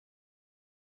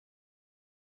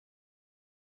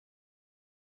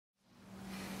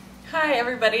Hi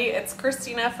everybody, it's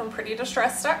Christina from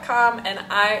prettydistressed.com, and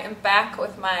I am back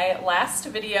with my last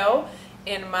video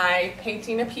in my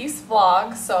painting a piece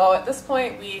vlog. So at this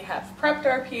point we have prepped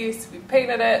our piece, we've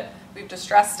painted it, we've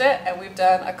distressed it, and we've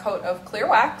done a coat of clear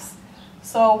wax.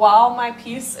 So while my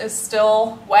piece is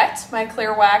still wet, my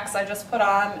clear wax I just put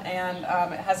on and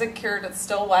it hasn't cured, it's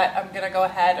still wet, I'm going to go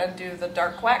ahead and do the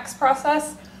dark wax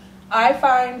process. I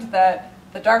find that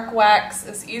the dark wax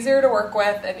is easier to work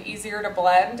with and easier to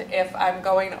blend if I'm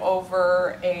going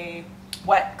over a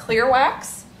wet clear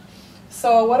wax.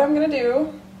 So what I'm going to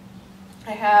do,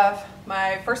 I have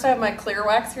my clear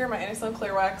wax here, my Annie Sloan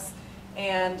clear wax,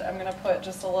 and I'm going to put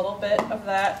just a little bit of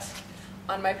that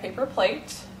on my paper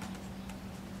plate.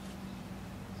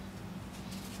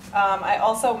 I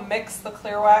also mix the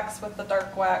clear wax with the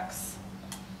dark wax.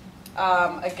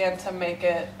 Again, to make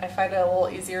it, I find it a little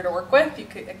easier to work with.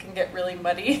 It can get really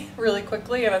muddy really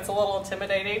quickly, and it's a little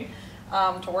intimidating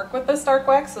to work with this dark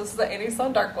wax. This is the Annie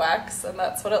Sloan dark wax, and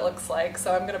that's what it looks like.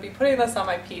 So I'm going to be putting this on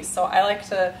my piece. So I like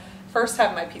to first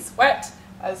have my piece wet,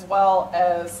 as well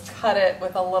as cut it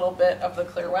with a little bit of the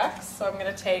clear wax. So I'm going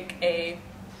to take a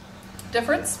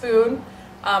different spoon.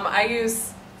 I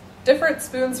use different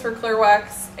spoons for clear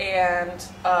wax and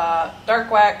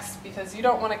dark wax because you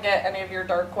don't want to get any of your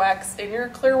dark wax in your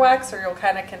clear wax or you'll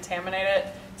kind of contaminate it.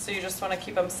 So you just want to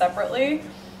keep them separately,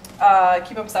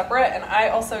 and I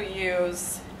also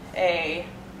use a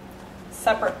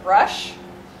separate brush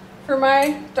for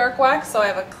my dark wax. So I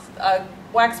have a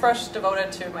wax brush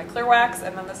devoted to my clear wax,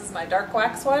 and then this is my dark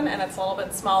wax one, and it's a little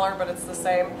bit smaller, but it's the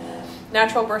same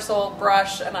natural bristle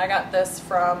brush, and I got this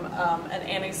from an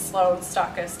Annie Sloan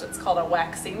stockist. It's called a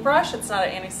waxing brush. It's not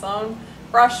an Annie Sloan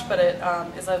brush, but it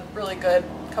is a really good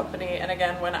company. And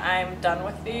again, when I'm done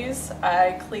with these,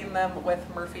 I clean them with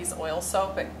Murphy's oil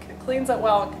soap. It cleans it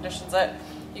well and conditions it.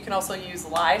 You can also use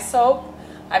lye soap.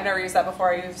 I've never used that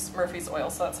before. I use Murphy's oil,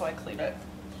 so that's how I clean it.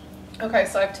 Okay,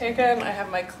 so I have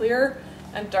my clear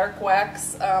and dark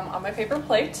wax on my paper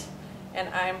plate, and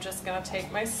I'm just gonna take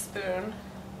my spoon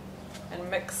and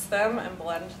mix them and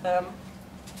blend them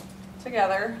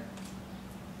together.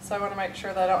 So I want to make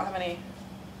sure that I don't have any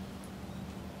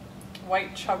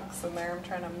white chunks in there. I'm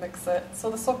trying to mix it. So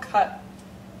this will cut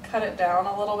it down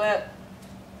a little bit,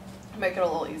 make it a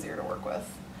little easier to work with.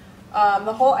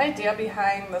 The whole idea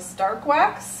behind this dark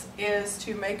wax is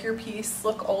to make your piece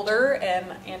look older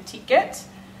and antique it.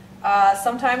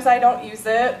 Sometimes I don't use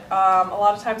it. A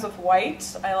lot of times with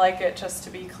white, I like it just to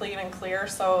be clean and clear,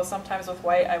 so sometimes with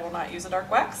white I will not use a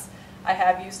dark wax. I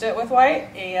have used it with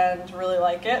white and really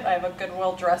like it. I have a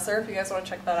Goodwill dresser, if you guys want to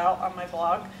check that out, on my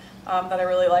blog, that I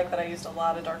really like, that I used a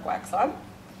lot of dark wax on.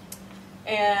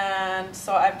 And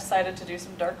so I've decided to do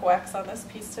some dark wax on this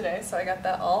piece today, so I got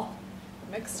that all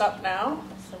mixed up now,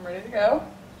 so I'm ready to go.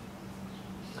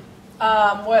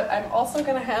 What I'm also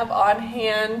going to have on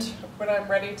hand when I'm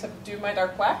ready to do my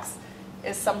dark wax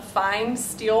is some fine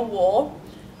steel wool.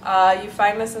 You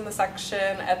find this in the section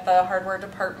at the hardware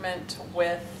department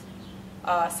with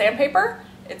sandpaper.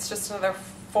 It's just another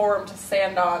form to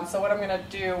sand on. So what I'm going to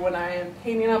do when I am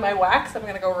painting on my wax, I'm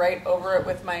going to go right over it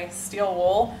with my steel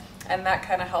wool, and that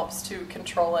kind of helps to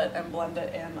control it and blend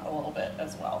it in a little bit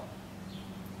as well.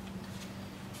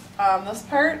 This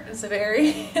part is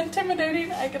very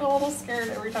intimidating. I get a little scared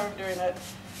every time I'm doing it.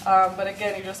 But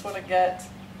again, you just want to get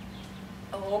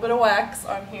a little bit of wax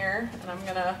on here, and I'm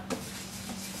going to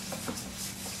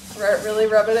really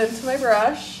rub it into my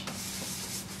brush.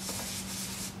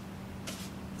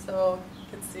 So you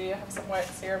can see I have some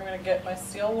wax here. I'm going to get my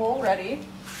steel wool ready.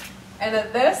 And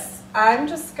at this, I'm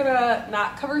just going to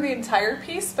not cover the entire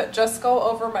piece, but just go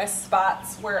over my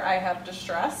spots where I have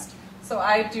distressed. So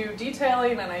I do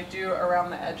detailing and I do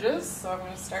around the edges. So I'm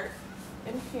going to start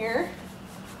in here.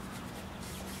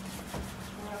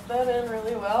 Rub that in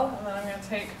really well, and then I'm going to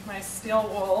take my steel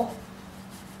wool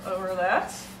over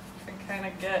that and kind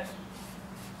of get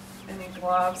any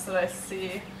globs that I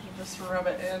see and just rub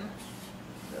it in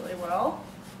really well.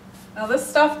 Now this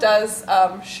stuff does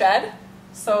shed,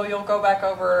 so you'll go back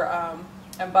over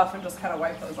and buff and just kind of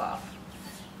wipe those off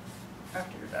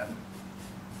after you're done.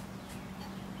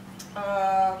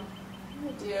 I'm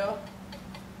going to do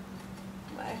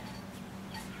my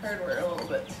hardware a little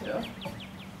bit too.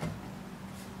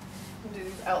 Do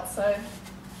these outside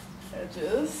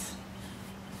edges.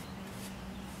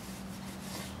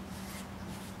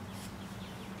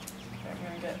 Okay, I'm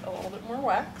going to get a little bit more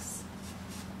wax.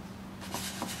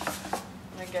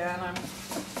 And again, I'm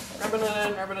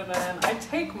rubbing it in. I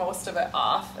take most of it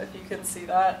off, if you can see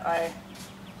that. I'm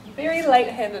very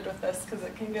light-handed with this because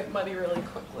it can get muddy really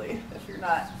quickly if you're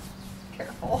not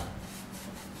careful.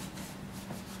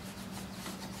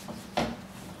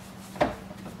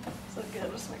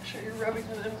 again, just make sure you're rubbing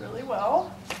it in really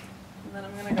well. And then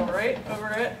I'm going to go right over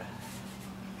it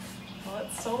while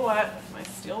it's still wet with my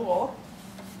steel wool.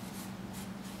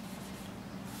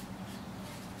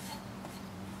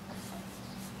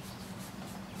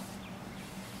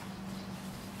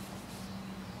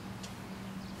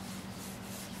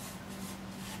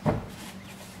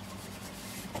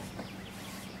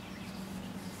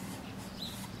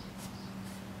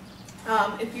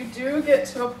 If you do get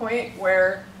to a point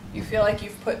where you feel like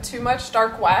you've put too much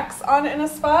dark wax on in a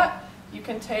spot, you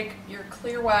can take your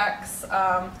clear wax,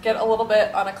 get a little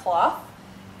bit on a cloth,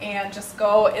 and just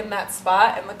go in that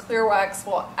spot, and the clear wax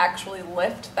will actually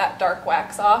lift that dark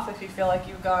wax off if you feel like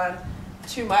you've gone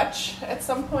too much at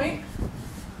some point.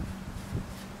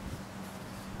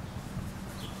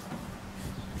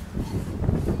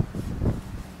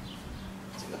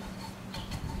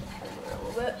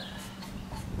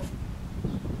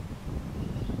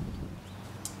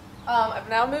 I've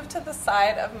now moved to the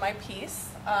side of my piece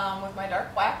with my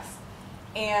dark wax,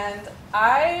 and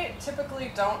I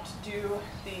typically don't do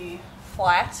the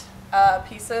flat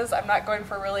pieces. I'm not going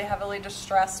for a really heavily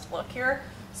distressed look here,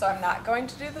 so I'm not going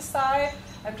to do the side.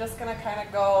 I'm just going to kind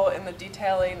of go in the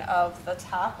detailing of the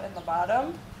top and the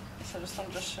bottom. So just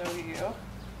wanted to show you.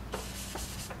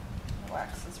 The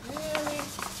wax is really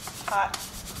hot.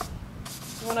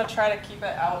 You want to try to keep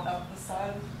it out of the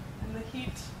sun and the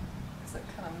heat, it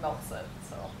kind of melts it.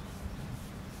 So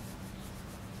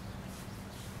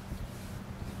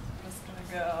I'm just going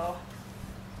to go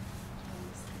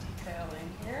detailing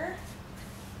here,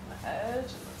 on the edge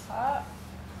and the top,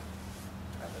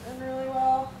 rub it in really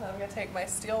well. Then I'm going to take my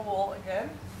steel wool again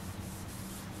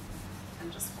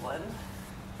and just blend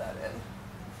that in.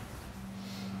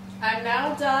 I'm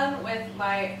now done with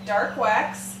my dark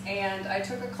wax, and I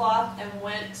took a cloth and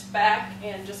went back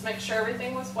and just make sure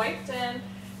everything was wiped in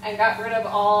and got rid of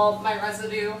all my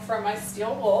residue from my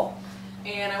steel wool.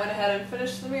 And I went ahead and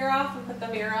finished the mirror off and put the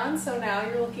mirror on, so now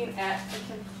you're looking at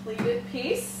a completed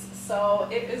piece. So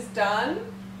it is done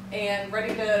and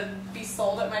ready to be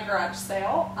sold at my garage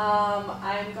sale.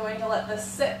 I'm going to let this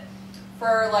sit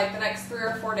for like the next 3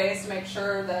 or 4 days to make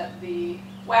sure that the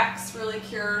wax really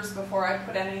cures before I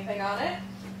put anything on it.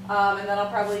 And then I'll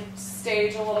probably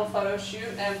stage a little photo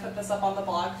shoot and put this up on the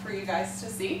blog for you guys to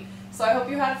see. So I hope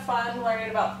you had fun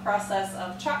learning about the process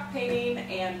of chalk painting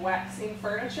and waxing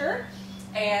furniture.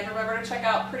 And remember to check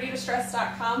out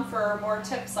prettydistressed.com for more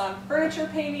tips on furniture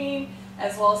painting,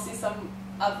 as well as see some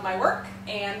of my work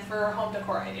and for home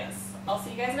decor ideas. I'll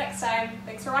see you guys next time.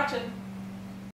 Thanks for watching.